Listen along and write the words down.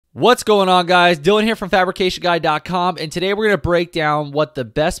What's going on, guys? Dylan here from fabricationguide.com, and today we're going to break down what the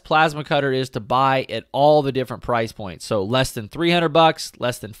best plasma cutter is to buy at all the different price points. So less than $300,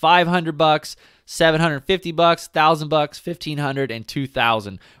 less than $500, $750, $1,000, $1,500, and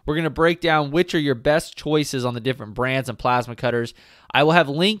 $2,000. We're going to break down which are your best choices on the different brands and plasma cutters. I will have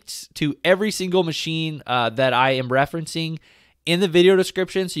links to every single machine that I am referencing in the video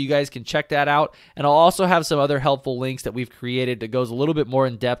description, so you guys can check that out. And I'll also have some other helpful links that we've created that goes a little bit more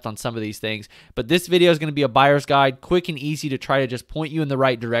in depth on some of these things. But this video is going to be a buyer's guide, quick and easy to try to just point you in the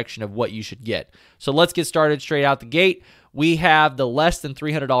right direction of what you should get. So let's get started straight out the gate. We have the less than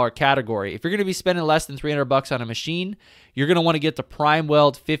 $300 category. If you're going to be spending less than $300 on a machine, you're going to want to get the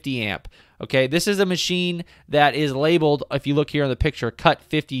PrimeWeld 50 amp. Okay, this is a machine that is labeled, if you look here in the picture, Cut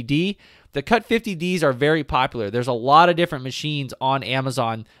 50D. The Cut 50Ds are very popular. There's a lot of different machines on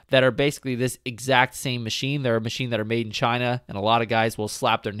Amazon that are basically this exact same machine. They're a machine that are made in China, and a lot of guys will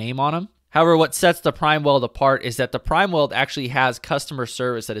slap their name on them. However, what sets the PrimeWeld apart is that the PrimeWeld actually has customer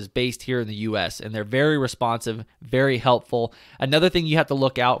service that is based here in the US, and they're very responsive, very helpful. Another thing you have to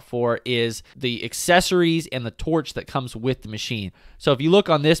look out for is the accessories and the torch that comes with the machine. So if you look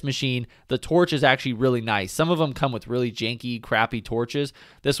on this machine, the torch is actually really nice. Some of them come with really janky, crappy torches.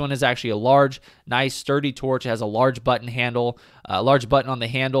 This one is actually a large, nice, sturdy torch. It has a large button handle, a large button on the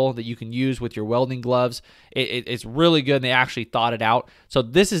handle that you can use with your welding gloves. It's really good, and they actually thought it out. So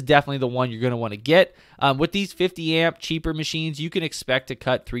this is definitely the one you're going to want to get. With these 50 amp cheaper machines, you can expect to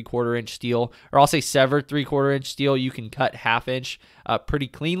cut 3/4 inch steel, or I'll say sever 3/4 inch steel. You can cut 1/2 inch pretty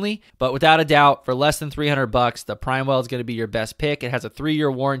cleanly. But without a doubt, for less than $300, the PrimeWeld is going to be your best pick. It has a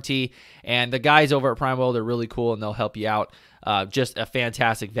 3-year warranty, and the guys over at PrimeWeld are really cool, and they'll help you out. Just a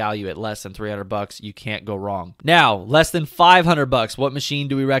fantastic value at less than $300. You can't go wrong. Now, less than $500, what machine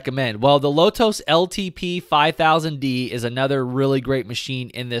do we recommend? Well, the Lotos LTP 5000D is another really great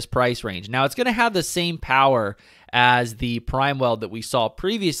machine in this price range. Now, it's going to have the same power as the PrimeWeld that we saw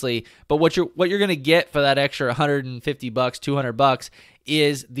previously, but what you're going to get for that extra $150, $200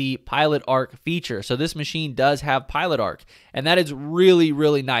 is the pilot arc feature. So this machine does have pilot arc, and that is really,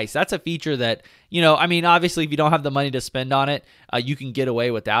 really nice. That's a feature that, I mean, obviously if you don't have the money to spend on it, you can get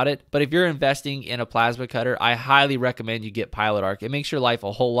away without it. But if you're investing in a plasma cutter, I highly recommend you get pilot arc. It makes your life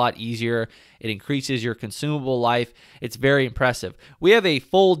a whole lot easier. It increases your consumable life. It's very impressive. We have a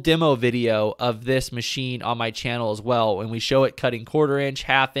full demo video of this machine on my channel as well, and we show it cutting 1/4 inch,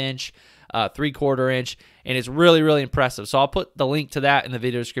 1/2 inch, 3/4 inch, and it's really, really impressive. So I'll put the link to that in the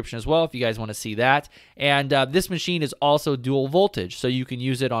video description as well if you guys want to see that. And this machine is also dual voltage, so you can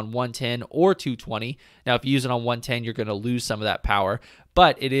use it on 110 or 220. Now, if you use it on 110, you're going to lose some of that power,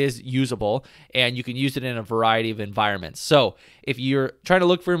 but it is usable, and you can use it in a variety of environments. So if you're trying to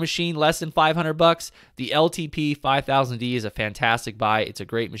look for a machine less than $500, the LTP 5000D is a fantastic buy. It's a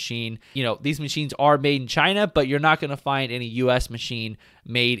great machine. These machines are made in China, but you're not going to find any US machine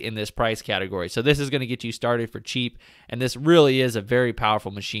made in this price category. So this is going to get you started for cheap, and this really is a very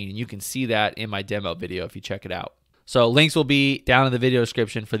powerful machine, and you can see that in my demo video if you check it out. So links will be down in the video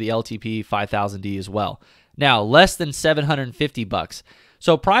description for the LTP 5000D as well. Now, less than $750.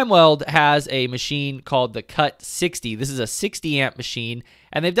 So PrimeWeld has a machine called the Cut 60. This is a 60 amp machine,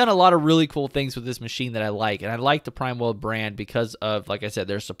 and they've done a lot of really cool things with this machine that I like. And I like the PrimeWeld brand because of, like I said,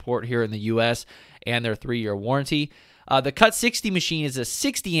 their support here in the US and their 3-year warranty. The Cut 60 machine is a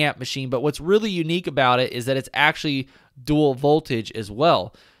 60 amp machine, but what's really unique about it is that it's actually dual voltage as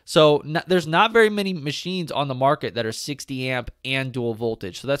well. So there's not very many machines on the market that are 60 amp and dual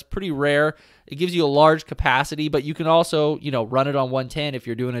voltage. So that's pretty rare. It gives you a large capacity, but you can also, run it on 110 if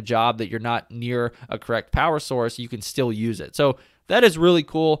you're doing a job that you're not near a correct power source, you can still use it. So that is really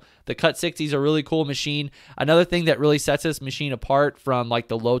cool. The Cut 60 is a really cool machine. Another thing that really sets this machine apart from like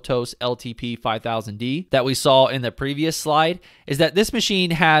the Lotos LTP 5000D that we saw in the previous slide is that this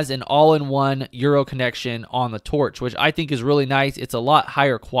machine has an all-in-one Euro connection on the torch, which I think is really nice. It's a lot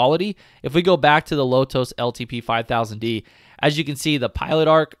higher quality. If we go back to the Lotos LTP 5000D, as you can see, the pilot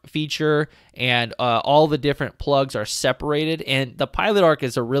arc feature and all the different plugs are separated, and the pilot arc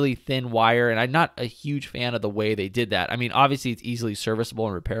is a really thin wire, and I'm not a huge fan of the way they did that. I mean, obviously it's easily serviceable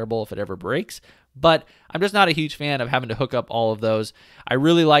and repairable if it ever breaks, but I'm just not a huge fan of having to hook up all of those. I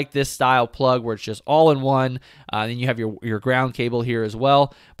really like this style plug where it's just all in one. Then you have your ground cable here as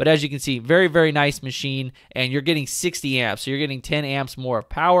well. But as you can see, very, very nice machine, and you're getting 60 amps, so you're getting 10 amps more of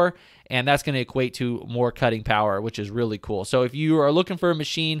power, and that's going to equate to more cutting power, which is really cool. So if you are looking for a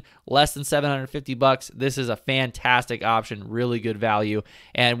machine less than $750, this is a fantastic option, really good value.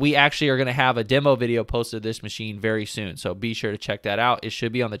 And we actually are going to have a demo video posted of this machine very soon, so be sure to check that out. It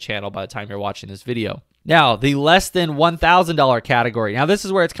should be on the channel by the time you're watching this video. Now, the less than $1,000 category. Now, this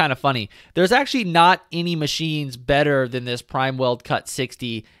is where it's kind of funny. There's actually not any machines better than this Prime Weld Cut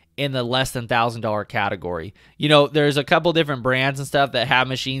 60 in the less than $1,000 category. You know, there's a couple different brands and stuff that have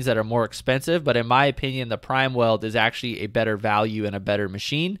machines that are more expensive, but in my opinion, the Prime Weld is actually a better value and a better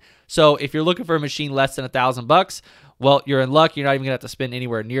machine. So if you're looking for a machine less than $1,000, well, you're in luck. You're not even going to have to spend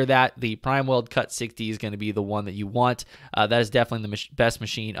anywhere near that. The Prime Weld Cut 60 is going to be the one that you want. That is definitely the best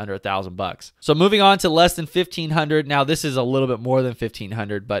machine under $1,000. So moving on to less than $1,500. Now, this is a little bit more than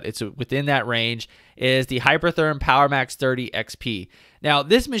 $1,500, but it's within that range, is the Hypertherm Powermax30 XP. Now,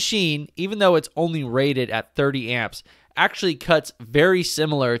 this machine, even though it's only rated at 30 amps, actually cuts very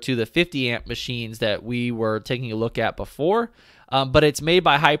similar to the 50 amp machines that we were taking a look at before. But it's made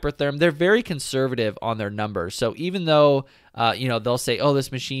by Hypertherm. They're very conservative on their numbers. So even though, they'll say, oh, this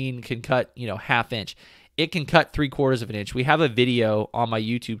machine can cut, ½ inch, it can cut 3/4 of an inch. We have a video on my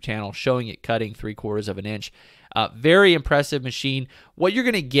YouTube channel showing it cutting 3/4 of an inch. Very impressive machine. What you're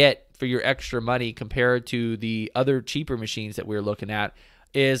going to get for your extra money compared to the other cheaper machines that we're looking at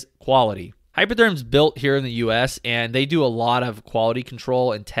is quality. Hypertherm's built here in the US, and they do a lot of quality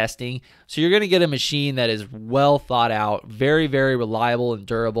control and testing. So you're going to get a machine that is well thought out, very, very reliable and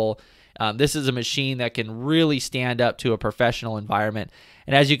durable. This is a machine that can really stand up to a professional environment.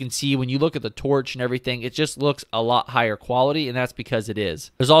 And as you can see, when you look at the torch and everything, it just looks a lot higher quality, and that's because it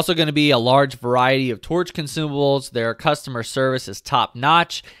is. There's also going to be a large variety of torch consumables. Their customer service is top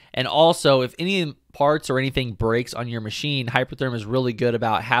notch. And also, if any parts or anything breaks on your machine, Hypertherm is really good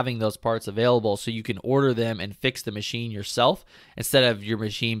about having those parts available so you can order them and fix the machine yourself instead of your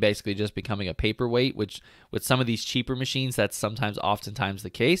machine basically just becoming a paperweight, which with some of these cheaper machines, that's oftentimes the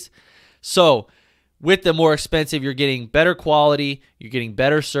case. So with the more expensive, you're getting better quality, you're getting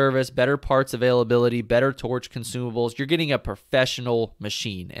better service, better parts availability, better torch consumables. You're getting a professional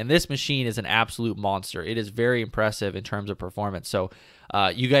machine, and this machine is an absolute monster. It is very impressive in terms of performance. So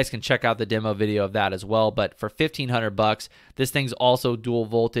you guys can check out the demo video of that as well. But for $1,500, this thing's also dual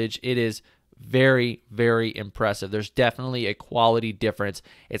voltage. It is very, very impressive. There's definitely a quality difference.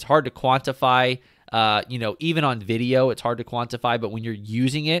 It's hard to quantify. Even on video, it's hard to quantify. But when you're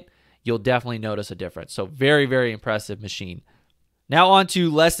using it, you'll definitely notice a difference. So very, very impressive machine. Now on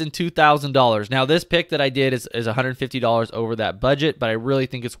to less than $2,000. Now this pick that I did is $150 over that budget, but I really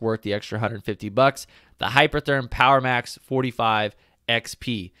think it's worth the extra $150. The Hypertherm Powermax45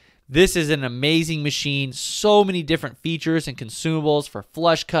 XP. This is an amazing machine. So many different features and consumables for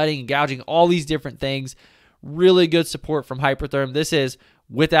flush cutting and gouging, all these different things. Really good support from Hypertherm. This is,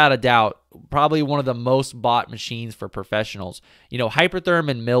 without a doubt, probably one of the most bought machines for professionals. Hypertherm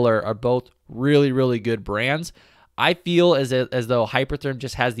and Miller are both really, really good brands. I feel as though Hypertherm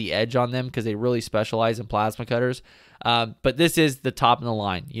just has the edge on them because they really specialize in plasma cutters. But this is the top of the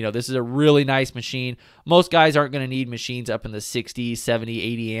line. This is a really nice machine. Most guys aren't going to need machines up in the 60, 70,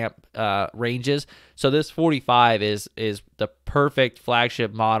 80 amp ranges. So this 45 is the perfect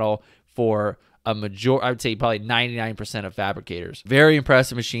flagship model for I would say probably 99% of fabricators. Very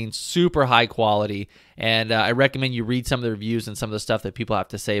impressive machine, super high quality, and I recommend you read some of the reviews and some of the stuff that people have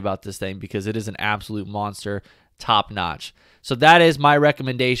to say about this thing because it is an absolute monster, top notch. So that is my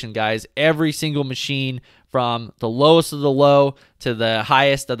recommendation, guys. Every single machine from the lowest of the low to the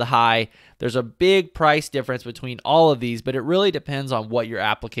highest of the high. There's a big price difference between all of these, but it really depends on what your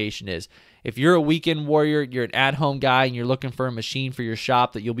application is. If you're a weekend warrior, you're an at-home guy, and you're looking for a machine for your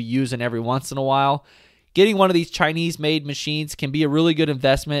shop that you'll be using every once in a while, getting one of these Chinese-made machines can be a really good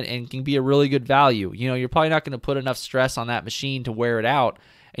investment and can be a really good value. You're probably not going to put enough stress on that machine to wear it out,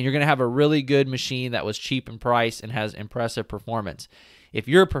 and you're going to have a really good machine that was cheap in price and has impressive performance. If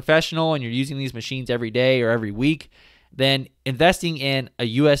you're a professional and you're using these machines every day or every week, then investing in a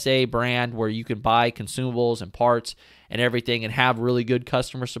USA brand where you can buy consumables and parts and everything and have really good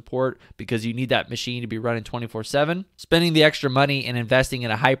customer support because you need that machine to be running 24/7. Spending the extra money and investing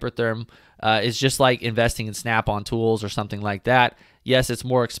in a Hypertherm is just like investing in Snap-on tools or something like that. Yes, it's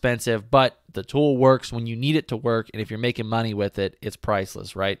more expensive, but the tool works when you need it to work, and if you're making money with it, it's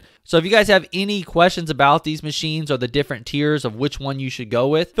priceless, right? So if you guys have any questions about these machines or the different tiers of which one you should go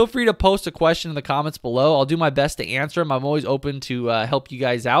with, feel free to post a question in the comments below. I'll do my best to answer them. I'm always open to help you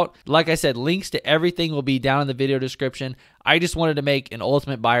guys out. Like I said, links to everything will be down in the video description. I just wanted to make an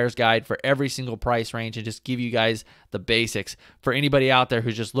ultimate buyer's guide for every single price range and just give you guys the basics for anybody out there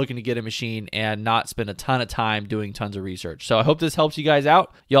who's just looking to get a machine and not spend a ton of time doing tons of research. So I hope this helps you guys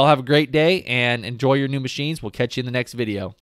out. Y'all have a great day and enjoy your new machines. We'll catch you in the next video.